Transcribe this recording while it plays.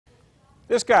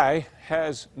This guy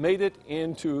has made it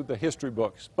into the history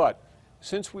books, but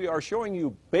since we are showing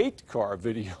you bait car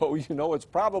video, you know it's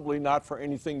probably not for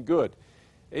anything good.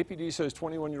 APD says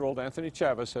 21-year-old Anthony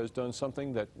Chavez has done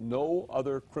something that no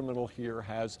other criminal here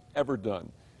has ever done.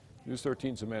 News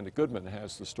 13's Amanda Goodman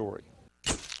has the story.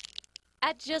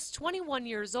 At just 21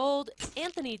 years old,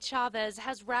 Anthony Chavez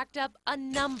has racked up a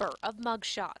number of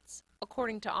mugshots.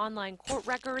 According to online court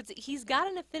records, he's got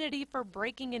an affinity for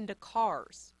breaking into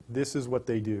cars. This is what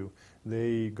they do.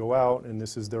 They go out and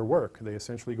this is their work. They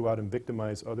essentially go out and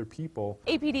victimize other people.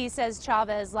 APD says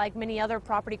Chavez, like many other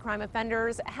property crime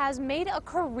offenders, has made a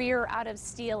career out of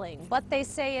stealing. But they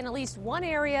say in at least one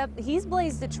area, he's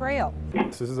blazed a trail.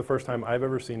 This is the first time I've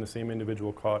ever seen the same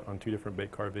individual caught on 2 different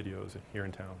bait car videos here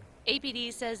in town.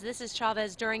 APD says this is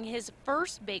Chavez during his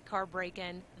first bait car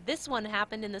break-in. This one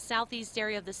happened in the southeast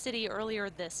area of the city earlier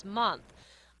this month.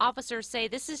 Officers say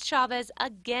this is Chavez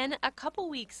again a couple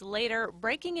weeks later,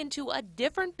 breaking into a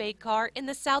different bait car in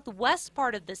the southwest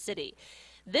part of the city.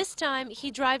 This time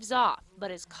he drives off, but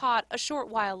is caught a short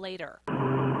while later.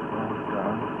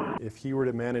 If he were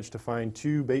to manage to find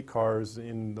 2 bait cars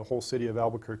in the whole city of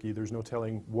Albuquerque, there's no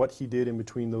telling what he did in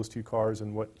between those 2 cars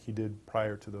and what he did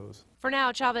prior to those. For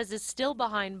now, Chavez is still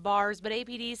behind bars, but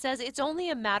APD says it's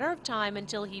only a matter of time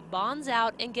until he bonds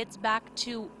out and gets back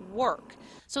to work.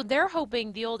 So they're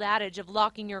hoping the old adage of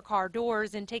locking your car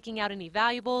doors and taking out any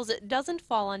valuables doesn't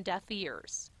fall on deaf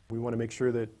ears. We want to make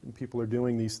sure that people are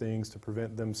doing these things to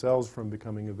prevent themselves from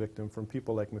becoming a victim from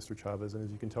people like Mr. Chavez. And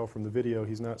as you can tell from the video,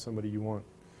 he's not somebody you want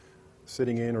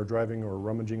sitting in or driving or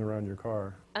rummaging around your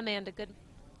car. Amanda Good.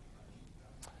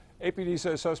 APD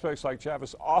says suspects like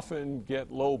Chavez often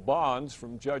get low bonds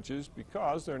from judges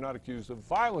because they're not accused of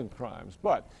violent crimes,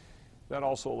 but that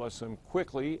also lets them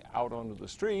quickly out onto the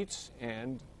streets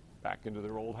and back into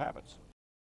their old habits.